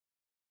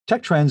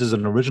Tech Trends is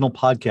an original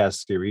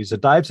podcast series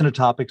that dives into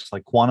topics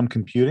like quantum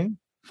computing,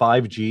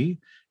 5G,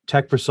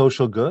 tech for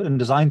social good, and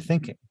design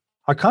thinking.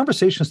 Our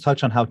conversations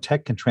touch on how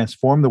tech can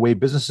transform the way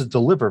businesses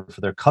deliver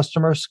for their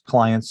customers,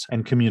 clients,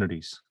 and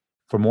communities.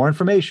 For more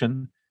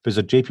information,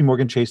 visit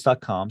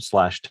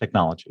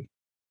jpmorganchase.com/technology.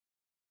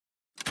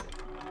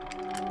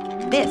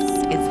 This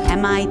is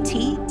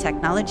MIT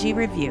Technology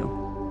Review.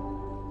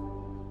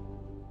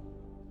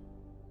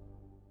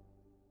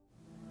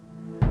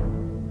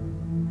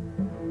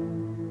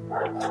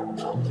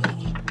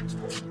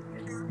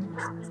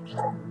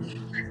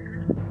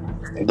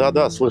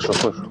 Да, слышу.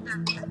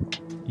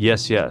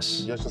 Yes.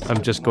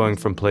 I'm just going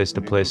from place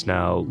to place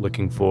now,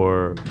 looking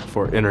for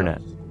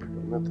internet.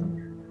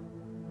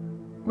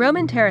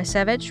 Roman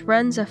Tarasevich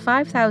runs a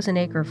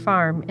 5,000-acre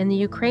farm in the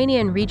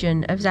Ukrainian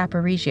region of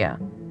Zaporizhia.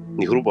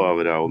 Грубо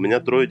говоря, у меня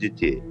 3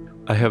 детей.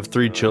 I have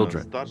 3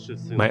 children.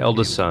 My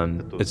eldest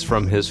son, it's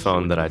from his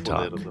phone that I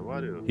talk.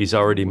 He's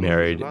already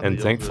married, and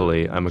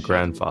thankfully, I'm a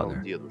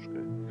grandfather.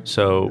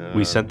 So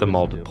we sent them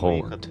all to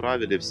Poland.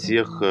 Отправили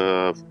всех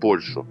в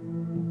Польшу.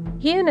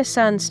 He and his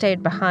son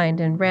stayed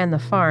behind and ran the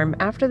farm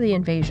after the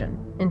invasion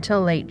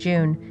until late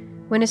June,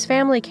 when his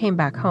family came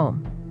back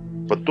home.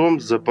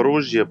 Потом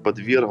Запорожье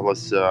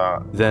подверглось.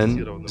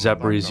 Then,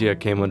 Zaporizhia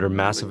came under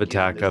massive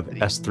attack of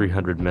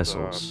S-300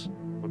 missiles.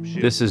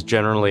 This is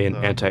generally an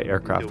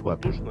anti-aircraft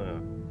weapon.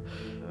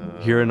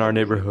 Here in our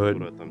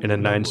neighborhood, in a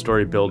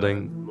 9-story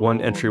building, one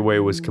entryway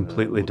was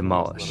completely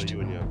demolished.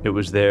 It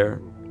was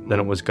there, then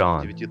it was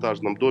gone. В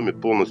 9-этажном доме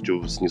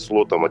полностью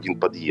снесло там один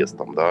подъезд,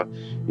 да,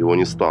 его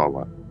не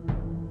стало.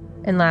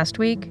 And last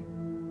week,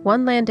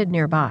 one landed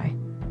nearby.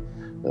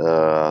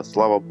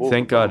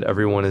 Thank God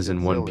everyone is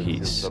in one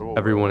piece.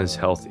 Everyone is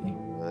healthy.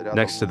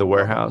 Next to the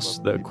warehouse,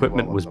 the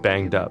equipment was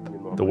banged up.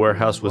 The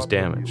warehouse was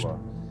damaged.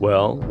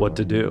 Well, what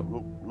to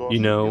do? You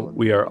know,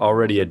 we are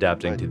already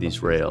adapting to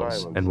these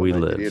rails, and we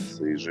live.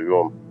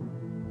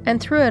 And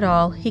through it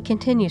all, he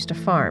continues to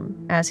farm,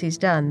 as he's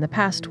done the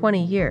past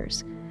 20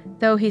 years,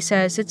 though he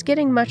says it's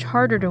getting much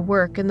harder to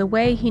work in the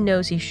way he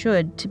knows he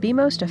should to be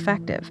most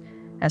effective,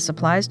 as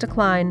supplies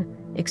decline,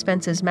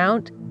 expenses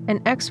mount,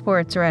 and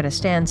exports are at a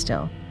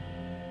standstill.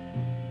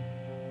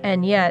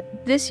 And yet,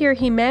 this year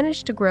he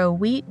managed to grow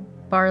wheat,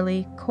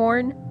 barley,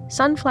 corn,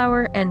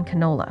 sunflower, and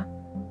canola.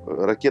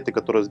 Ракеты,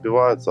 которые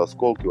сбиваются,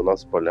 осколки у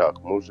нас в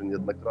полях. Мы уже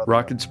неоднократно.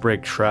 Rockets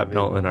break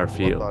shrapnel in our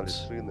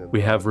fields.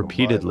 We have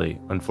repeatedly,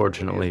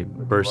 unfortunately,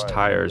 burst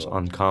tires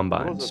on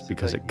combines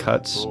because it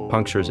cuts,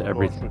 punctures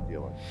everything.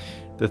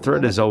 The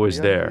threat is always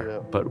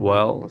there, but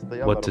well,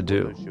 what to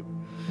do?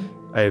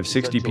 I have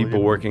 60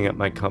 people working at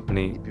my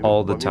company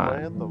all the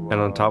time, and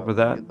on top of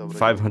that,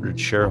 500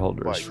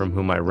 shareholders from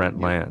whom I rent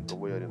land.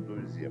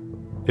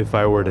 If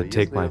I were to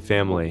take my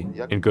family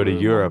and go to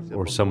Europe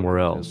or somewhere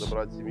else,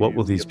 what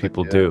will these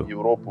people do?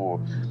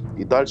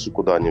 И дальше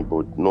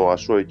куда-нибудь. Ну, а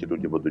что эти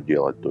люди будут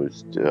делать? То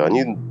есть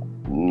они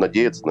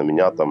надеются на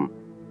меня там.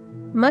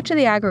 Much of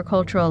the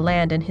agricultural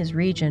land in his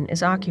region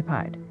is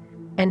occupied,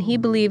 and he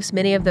believes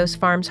many of those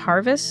farms'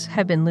 harvests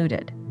have been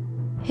looted.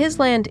 His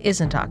land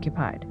isn't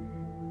occupied,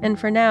 and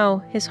for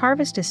now, his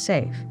harvest is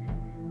safe.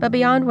 But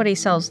beyond what he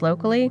sells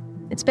locally,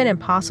 it's been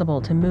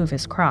impossible to move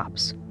his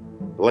crops.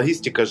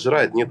 Логистика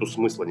жрает, нету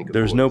смысла никакого.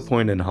 There's no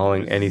point in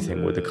hauling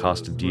anything with the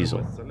cost of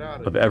diesel,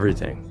 of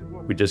everything.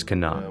 We just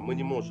cannot.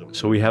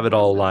 So we have it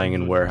all lying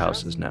in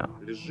warehouses now.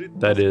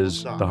 That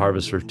is, the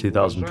harvest for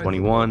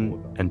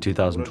 2021 and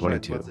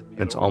 2022.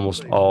 It's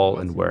almost all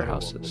in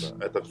warehouses.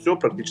 Это все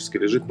практически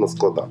лежит на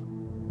складах.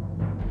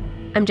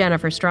 I'm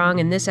Jennifer Strong.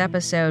 In this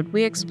episode,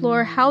 we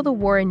explore how the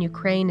war in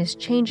Ukraine is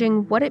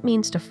changing what it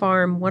means to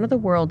farm one of the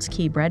world's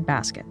key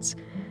breadbaskets,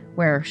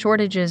 where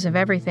shortages of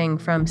everything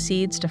from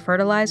seeds to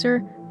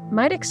fertilizer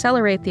might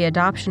accelerate the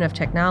adoption of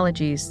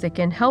technologies that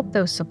can help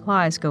those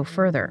supplies go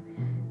further.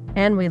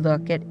 And we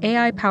look at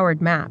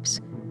AI-powered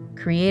maps,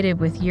 created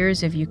with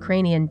years of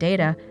Ukrainian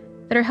data,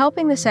 that are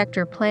helping the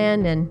sector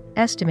plan and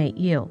estimate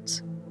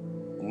yields.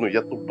 Ну,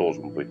 я тут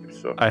должен быть, и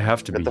все. I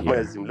have to be Это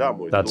моя here. земля,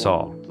 мой That's дом.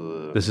 all.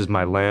 This is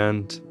my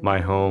land, my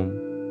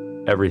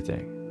home,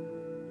 everything.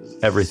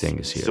 Everything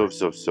is here.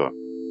 Все.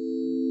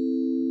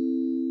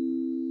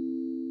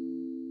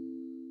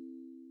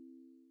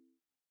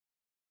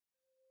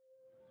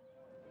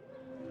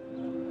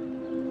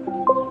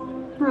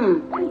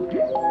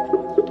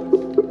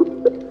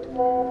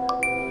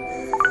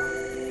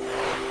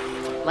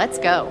 Let's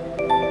go.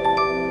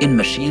 In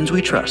Machines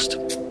We Trust,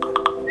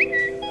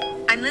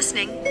 I'm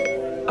listening.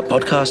 a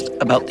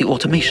podcast about the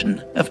automation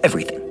of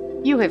everything.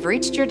 You have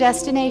reached your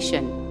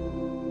destination.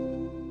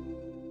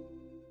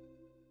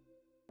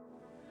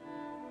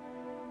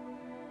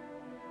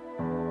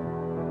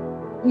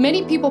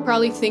 Many people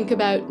probably think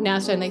about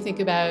NASA and they think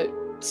about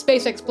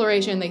space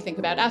exploration, they think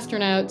about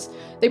astronauts.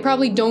 They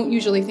probably don't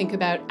usually think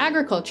about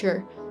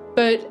agriculture,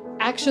 but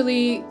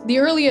actually the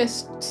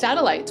earliest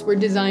satellites were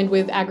designed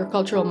with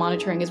agricultural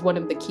monitoring as one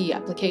of the key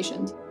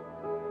applications.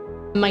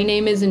 My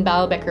name is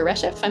Inbal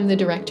Becker-Reshef. I'm the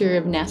director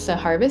of NASA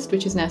Harvest,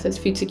 which is NASA's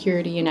food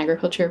security and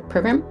agriculture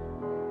program.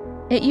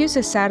 It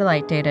uses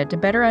satellite data to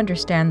better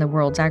understand the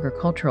world's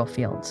agricultural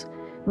fields,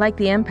 like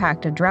the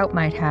impact a drought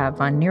might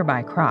have on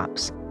nearby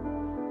crops.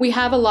 We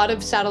have a lot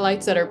of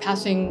satellites that are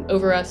passing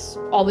over us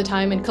all the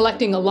time and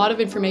collecting a lot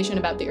of information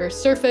about the Earth's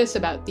surface,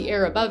 about the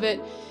air above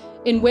it,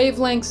 in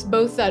wavelengths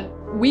both that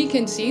we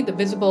can see, the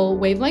visible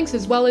wavelengths,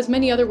 as well as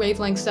many other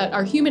wavelengths that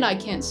our human eye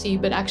can't see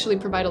but actually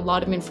provide a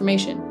lot of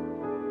information.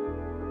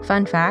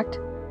 Fun fact,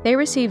 they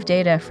receive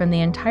data from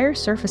the entire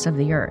surface of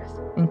the Earth,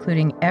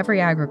 including every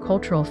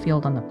agricultural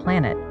field on the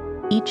planet,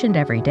 each and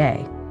every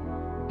day.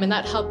 And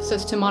that helps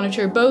us to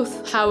monitor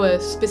both how a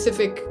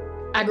specific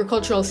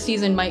agricultural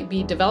season might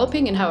be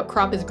developing and how a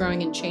crop is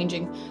growing and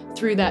changing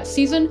through that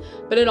season,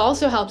 but it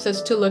also helps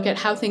us to look at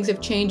how things have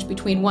changed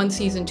between one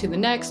season to the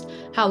next,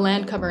 how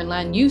land cover and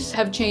land use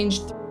have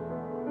changed.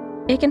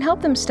 It can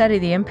help them study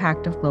the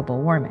impact of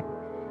global warming.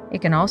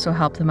 It can also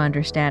help them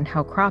understand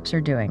how crops are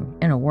doing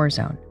in a war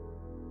zone.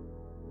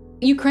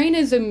 Ukraine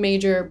is a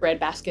major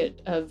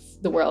breadbasket of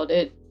the world.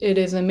 It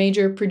is a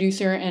major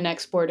producer and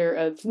exporter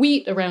of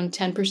wheat. Around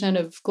 10%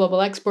 of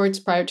global exports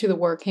prior to the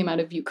war came out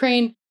of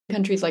Ukraine.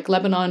 Countries like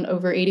Lebanon,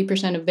 over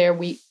 80% of their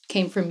wheat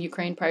came from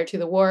Ukraine prior to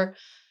the war.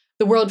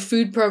 The World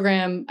Food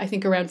Program, I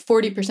think around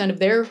 40% of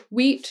their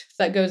wheat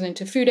that goes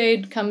into food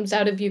aid comes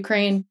out of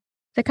Ukraine.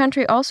 The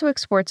country also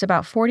exports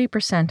about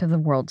 40% of the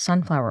world's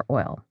sunflower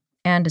oil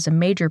and is a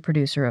major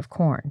producer of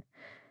corn.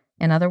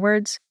 In other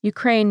words,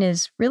 Ukraine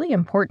is really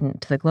important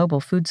to the global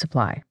food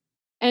supply.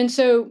 And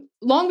so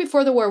long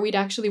before the war, we'd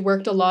actually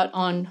worked a lot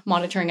on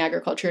monitoring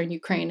agriculture in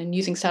Ukraine and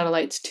using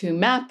satellites to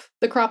map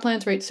the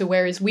croplands, right? So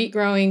where is wheat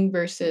growing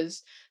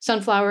versus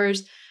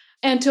sunflowers,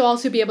 and to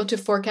also be able to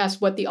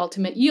forecast what the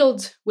ultimate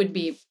yields would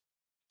be.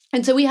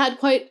 And so we had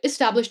quite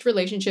established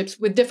relationships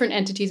with different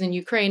entities in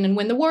Ukraine. And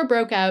when the war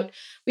broke out,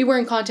 we were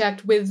in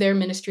contact with their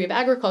Ministry of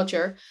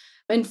Agriculture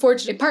and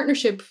forged a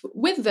partnership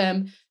with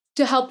them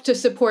to help to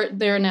support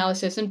their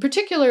analysis. And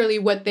particularly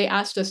what they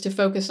asked us to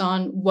focus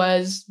on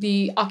was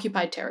the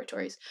occupied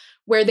territories,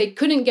 where they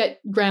couldn't get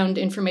ground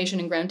information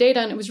and ground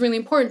data. And it was really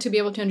important to be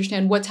able to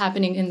understand what's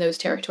happening in those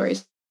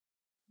territories.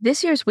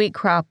 This year's wheat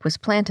crop was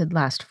planted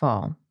last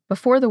fall,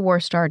 before the war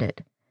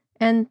started.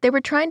 And they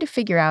were trying to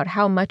figure out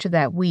how much of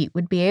that wheat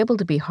would be able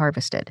to be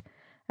harvested,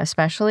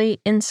 especially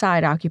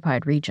inside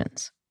occupied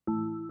regions.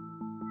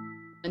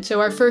 And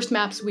so our first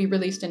maps we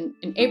released in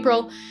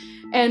April.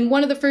 And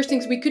one of the first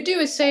things we could do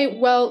is say,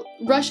 well,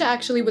 Russia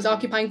actually was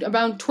occupying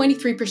around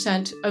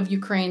 23% of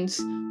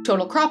Ukraine's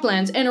total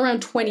croplands and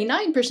around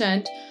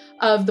 29%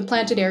 of the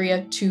planted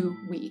area to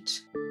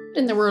wheat.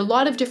 And there were a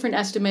lot of different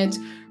estimates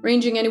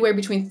ranging anywhere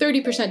between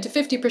 30% to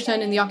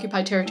 50% in the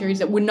occupied territories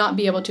that would not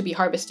be able to be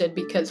harvested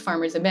because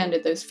farmers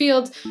abandoned those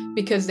fields,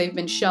 because they've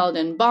been shelled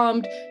and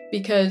bombed,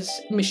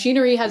 because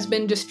machinery has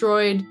been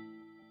destroyed.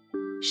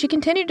 She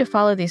continued to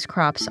follow these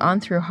crops on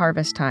through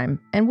harvest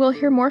time, and we'll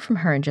hear more from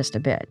her in just a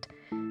bit.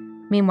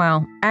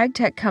 Meanwhile, ag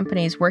tech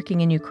companies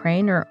working in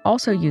Ukraine are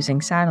also using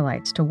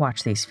satellites to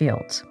watch these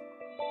fields.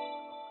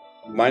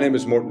 My name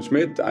is Morten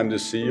Schmidt. I'm the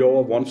CEO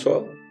of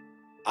OneSoil.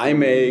 I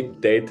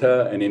make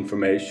data and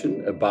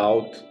information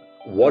about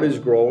what is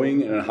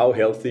growing and how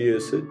healthy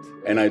is it.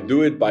 And I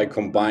do it by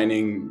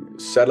combining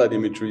satellite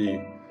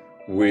imagery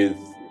with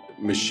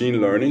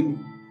machine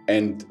learning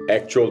and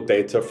actual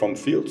data from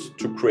fields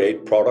to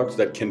create products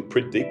that can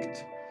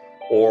predict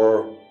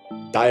or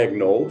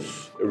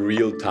diagnose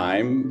real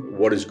time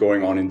what is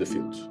going on in the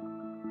fields.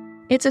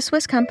 It's a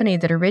Swiss company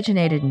that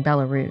originated in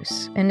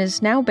Belarus and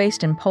is now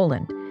based in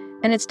Poland,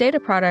 and its data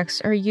products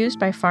are used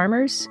by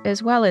farmers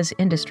as well as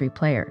industry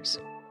players.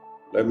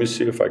 Let me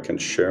see if I can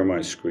share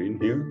my screen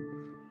here.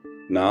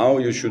 Now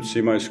you should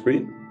see my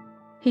screen.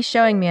 He's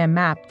showing me a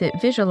map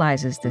that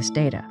visualizes this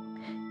data.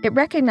 It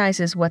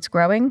recognizes what's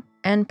growing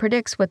and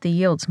predicts what the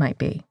yields might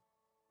be.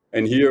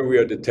 And here we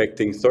are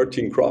detecting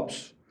 13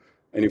 crops.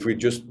 And if we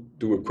just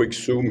do a quick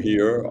zoom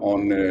here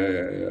on,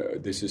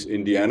 this is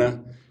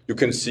Indiana, you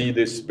can see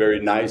this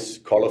very nice,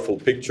 colorful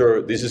picture.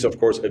 This is, of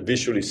course, a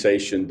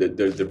visualization.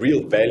 The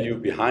real value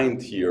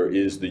behind here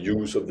is the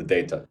use of the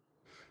data.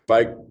 If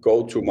I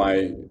go to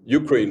my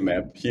Ukraine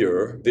map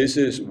here, this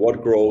is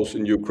what grows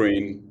in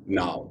Ukraine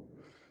now.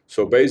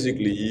 So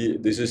basically,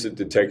 this is a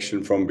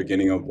detection from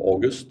beginning of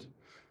August.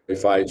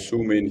 If I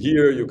zoom in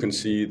here, you can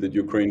see that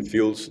Ukraine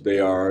fields, they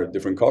are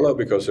different color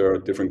because there are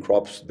different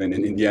crops than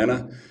in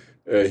Indiana.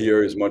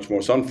 Here is much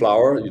more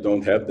sunflower. You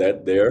don't have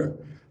that there.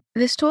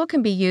 This tool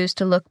can be used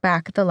to look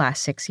back at the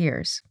last 6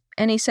 years.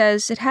 And he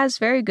says it has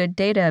very good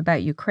data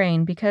about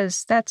Ukraine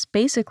because that's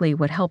basically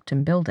what helped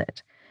him build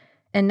it.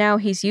 And now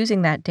he's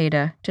using that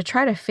data to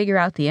try to figure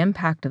out the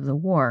impact of the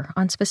war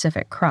on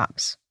specific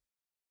crops.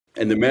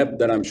 And the map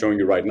that I'm showing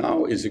you right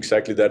now is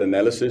exactly that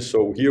analysis.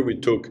 So here we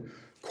took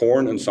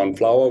corn and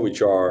sunflower,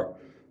 which are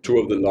two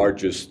of the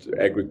largest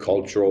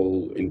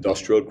agricultural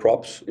industrial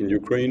crops in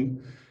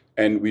Ukraine.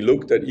 And we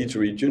looked at each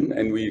region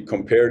and we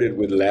compared it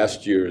with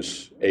last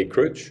year's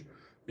acreage.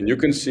 And you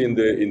can see in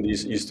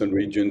these eastern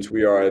regions,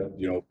 we are at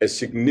a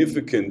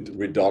significant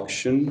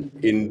reduction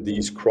in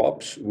these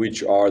crops,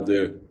 which are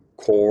the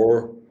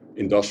core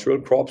industrial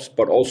crops,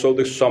 but also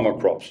the summer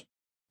crops.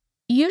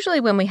 Usually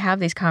when we have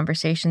these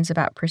conversations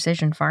about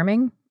precision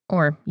farming,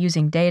 or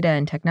using data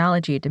and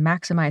technology to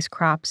maximize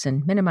crops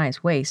and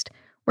minimize waste,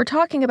 we're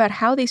talking about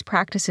how these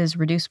practices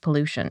reduce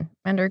pollution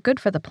and are good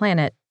for the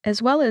planet,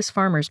 as well as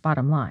farmers'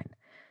 bottom line.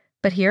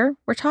 But here,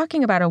 we're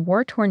talking about a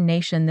war-torn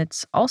nation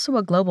that's also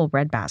a global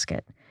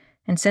breadbasket.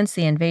 And since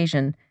the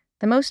invasion,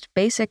 the most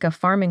basic of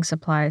farming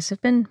supplies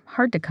have been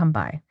hard to come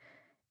by.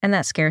 And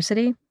that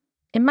scarcity,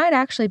 it might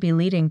actually be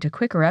leading to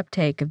quicker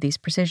uptake of these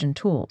precision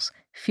tools,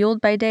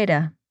 fueled by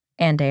data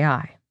and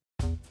AI.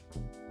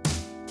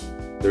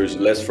 There's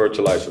less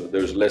fertilizer,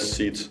 there's less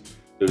seeds,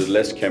 there's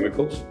less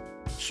chemicals.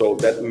 So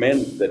that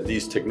meant that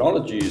these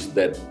technologies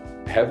that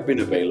have been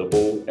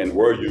available and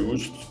were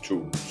used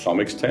to some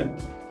extent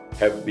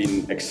have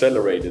been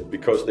accelerated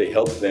because they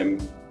help them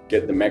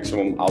get the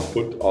maximum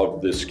output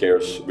of the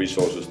scarce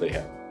resources they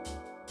have.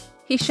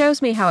 He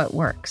shows me how it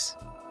works.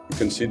 You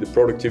can see the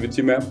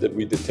productivity map that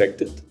we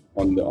detected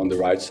on the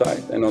right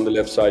side, and on the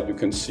left side you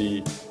can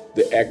see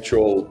the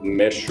actual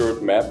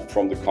measured map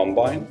from the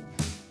combine.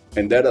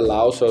 And that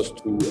allows us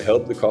to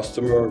help the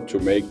customer to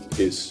make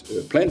his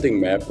planting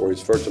map or his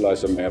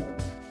fertilizer map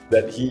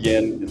that he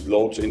then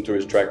loads into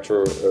his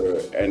tractor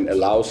and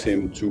allows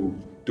him to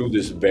do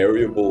this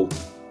variable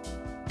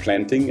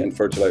planting and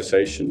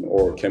fertilization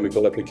or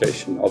chemical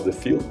application of the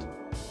field.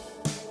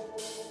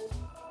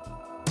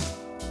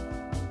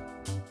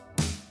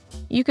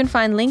 You can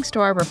find links to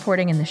our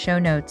reporting in the show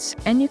notes,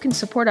 and you can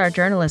support our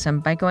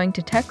journalism by going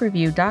to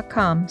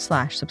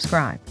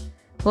techreview.com/subscribe.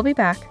 We'll be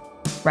back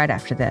right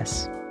after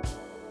this.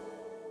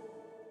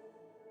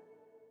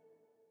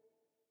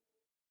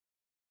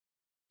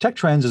 Tech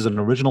Trends is an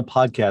original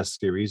podcast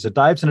series that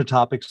dives into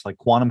topics like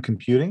quantum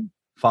computing,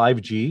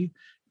 5G,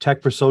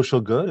 tech for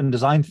social good, and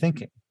design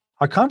thinking.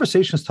 Our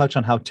conversations touch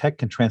on how tech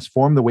can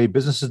transform the way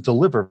businesses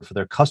deliver for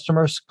their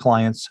customers,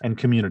 clients, and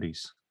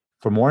communities.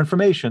 For more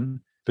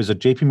information, visit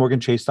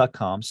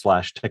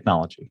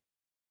jpmorganchase.com/technology.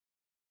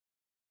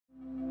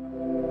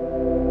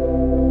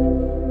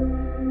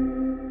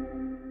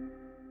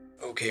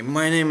 Okay,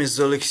 my name is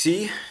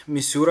Alexey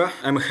Misura.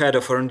 I'm head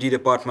of R&D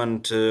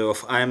department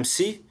of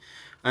IMC.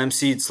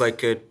 IMC, it's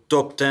like a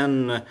top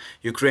 10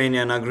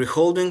 Ukrainian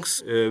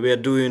agri-holdings. We are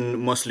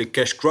doing mostly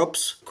cash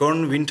crops,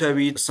 corn, winter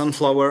wheat,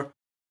 sunflower.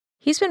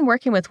 He's been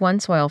working with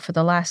OneSoil for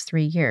the last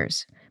 3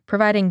 years,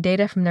 providing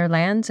data from their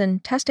lands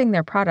and testing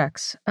their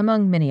products,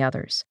 among many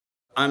others.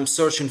 I'm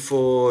searching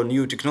for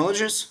new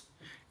technologies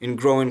in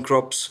growing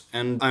crops,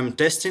 and I'm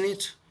testing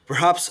it.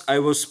 Perhaps I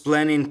was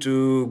planning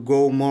to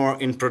go more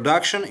in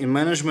production, in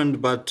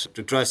management, but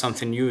to try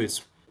something new,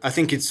 I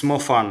think it's more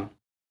fun.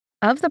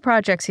 Of the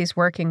projects he's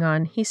working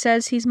on, he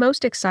says he's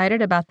most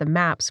excited about the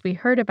maps we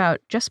heard about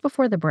just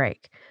before the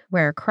break,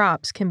 where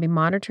crops can be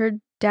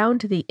monitored down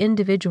to the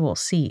individual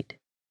seed.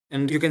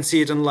 And you can see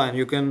it online.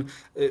 You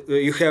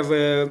have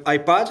an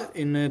iPad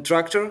in a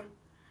tractor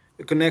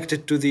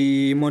connected to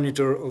the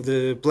monitor of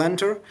the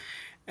planter,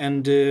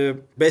 and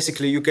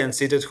basically you can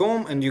sit at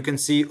home and you can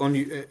see on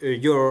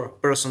your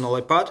personal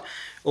iPad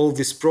all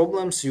these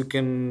problems. You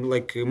can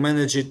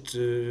manage it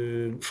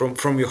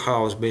from your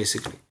house,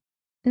 basically.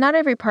 Not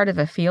every part of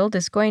a field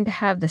is going to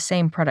have the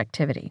same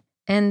productivity,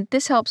 and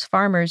this helps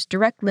farmers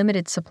direct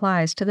limited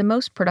supplies to the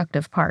most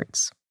productive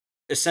parts.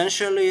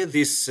 Essentially,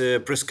 these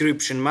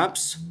prescription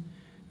maps,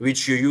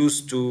 which you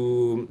use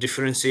to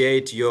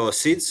differentiate your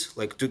seeds,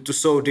 like to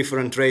sow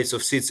different traits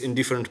of seeds in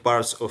different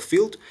parts of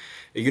field,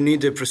 you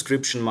need a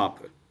prescription map.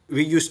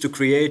 We used to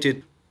create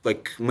it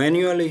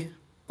manually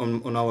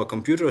on our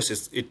computers.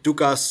 It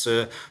took us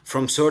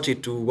from 30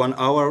 to 1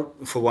 hour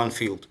for one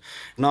field.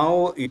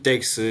 Now it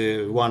takes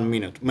 1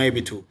 minute,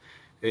 maybe 2,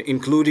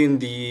 including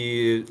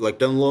the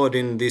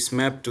downloading this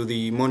map to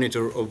the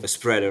monitor of the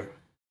spreader.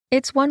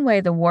 It's one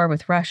way the war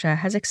with Russia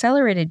has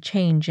accelerated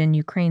change in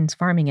Ukraine's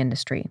farming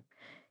industry.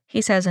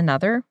 He says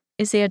another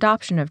is the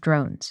adoption of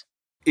drones.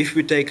 If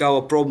we take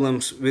our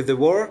problems with the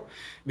war,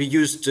 we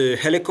used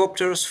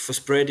helicopters for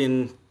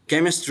spreading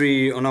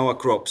chemistry on our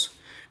crops,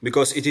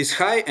 because it is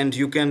high and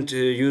you can't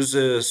use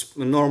a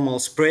normal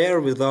sprayer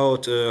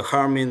without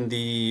harming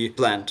the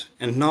plant.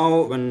 And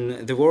now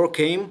when the war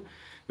came,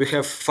 we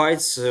have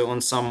fights on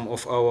some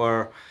of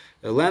our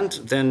land,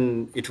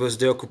 then it was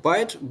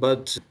deoccupied,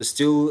 but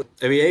still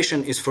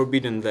aviation is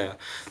forbidden there.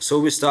 So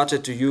we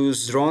started to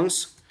use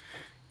drones.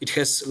 It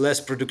has less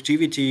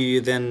productivity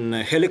than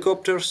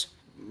helicopters,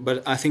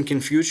 but I think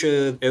in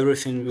future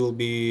everything will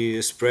be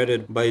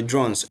spreaded by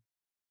drones.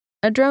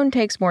 A drone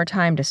takes more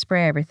time to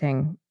spray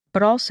everything,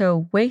 but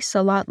also wastes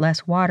a lot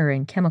less water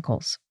and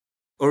chemicals.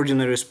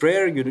 Ordinary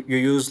sprayer, you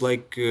use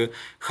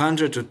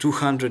 100 to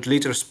 200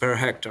 liters per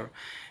hectare.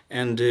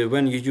 And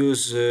when you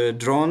use a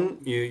drone,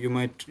 you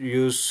might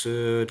use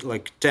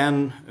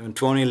 10,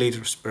 20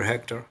 liters per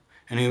hectare,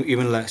 and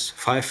even less,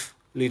 5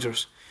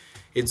 liters.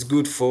 It's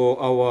good for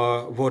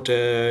our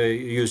water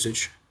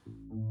usage.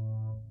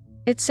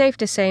 It's safe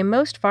to say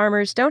most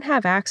farmers don't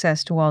have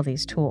access to all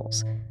these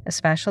tools,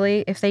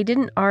 especially if they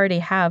didn't already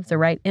have the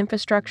right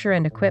infrastructure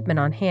and equipment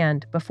on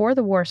hand before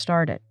the war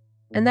started.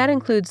 And that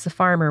includes the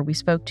farmer we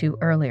spoke to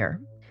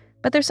earlier.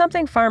 But there's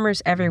something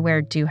farmers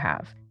everywhere do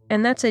have,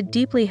 and that's a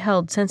deeply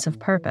held sense of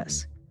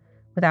purpose.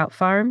 Without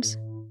farms,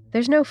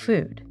 there's no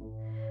food.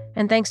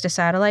 And thanks to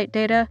satellite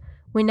data,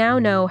 we now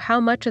know how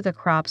much of the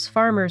crops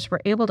farmers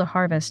were able to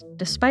harvest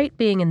despite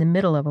being in the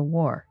middle of a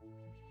war.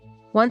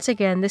 Once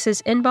again, this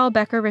is Inbal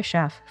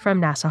Becker-Reshef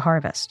from NASA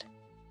Harvest.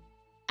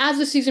 As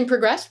the season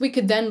progressed, we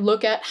could then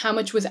look at how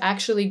much was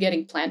actually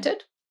getting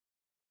planted.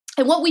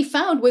 And what we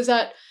found was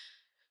that,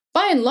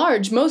 by and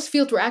large, most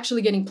fields were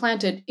actually getting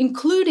planted,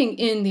 including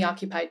in the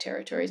occupied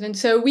territories. And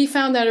so we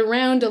found that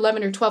around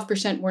 11 or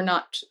 12%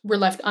 were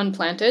left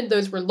unplanted.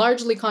 Those were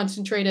largely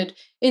concentrated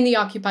in the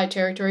occupied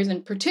territories,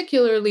 and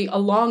particularly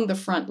along the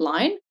front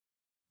line.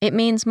 It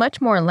means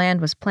much more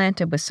land was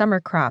planted with summer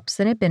crops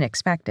than had been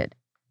expected.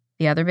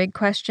 The other big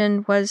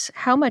question was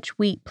how much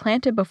wheat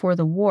planted before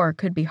the war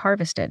could be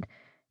harvested.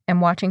 And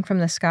watching from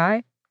the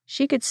sky,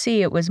 she could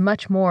see it was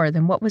much more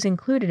than what was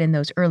included in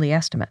those early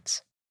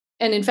estimates.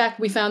 And in fact,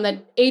 we found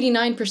that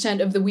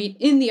 89% of the wheat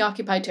in the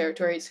occupied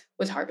territories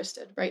was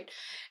harvested, right?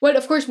 What,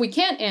 of course, we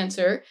can't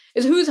answer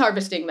is who's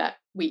harvesting that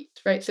wheat,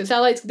 right? So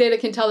satellite data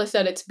can tell us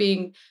that it's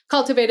being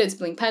cultivated, it's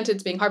being planted,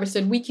 it's being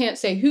harvested. We can't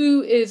say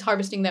who is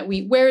harvesting that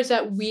wheat. Where is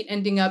that wheat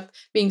ending up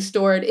being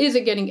stored? Is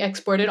it getting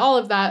exported? All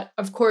of that,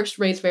 of course,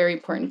 raise very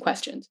important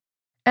questions.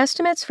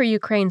 Estimates for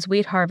Ukraine's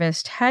wheat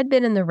harvest had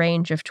been in the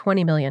range of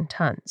 20 million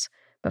tons,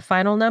 but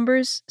final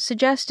numbers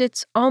suggest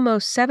it's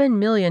almost 7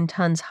 million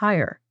tons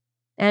higher.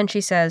 And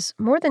she says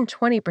more than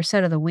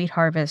 20% of the wheat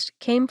harvest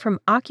came from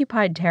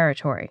occupied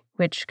territory,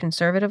 which,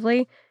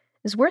 conservatively,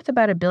 is worth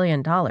about $1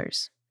 billion,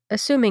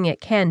 assuming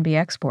it can be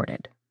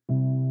exported.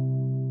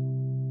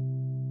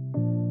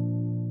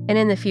 And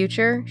in the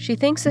future, she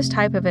thinks this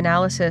type of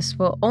analysis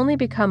will only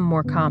become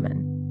more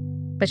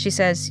common. But she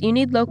says you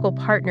need local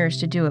partners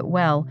to do it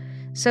well,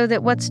 so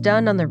that what's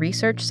done on the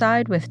research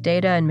side with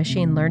data and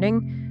machine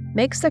learning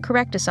makes the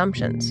correct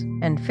assumptions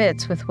and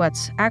fits with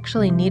what's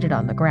actually needed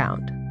on the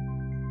ground.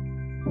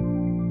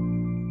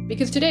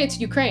 Because today it's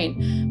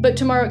Ukraine, but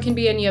tomorrow it can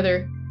be any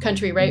other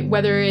country, right?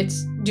 Whether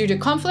it's due to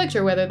conflict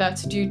or whether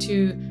that's due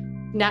to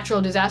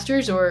natural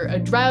disasters or a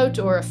drought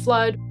or a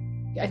flood.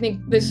 I think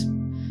this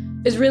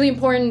is really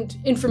important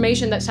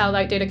information that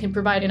satellite data can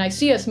provide, and I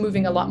see us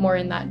moving a lot more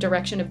in that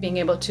direction of being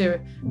able to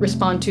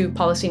respond to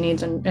policy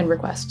needs and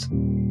requests.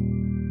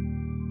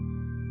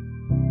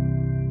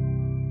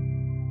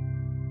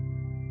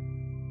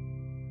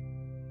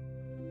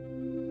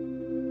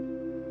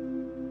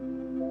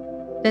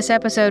 This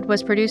episode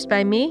was produced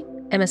by me,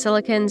 Emma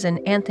Silikins,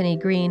 and Anthony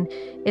Green.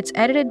 It's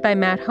edited by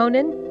Matt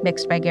Honan,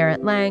 mixed by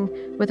Garrett Lang,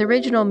 with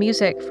original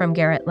music from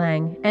Garrett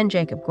Lang and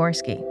Jacob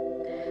Gorski.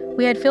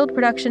 We had field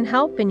production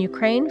help in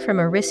Ukraine from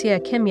Arisia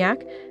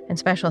Kimyak, and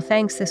special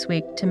thanks this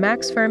week to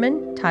Max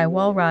Furman, Ty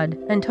Walrod,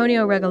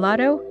 Antonio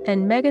Regalado,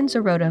 and Megan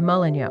Zarota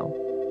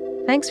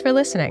Molineux. Thanks for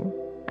listening.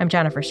 I'm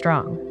Jennifer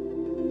Strong.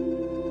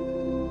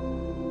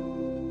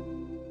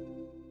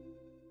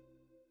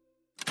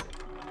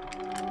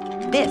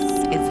 This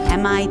is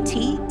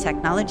MIT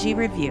Technology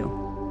Review.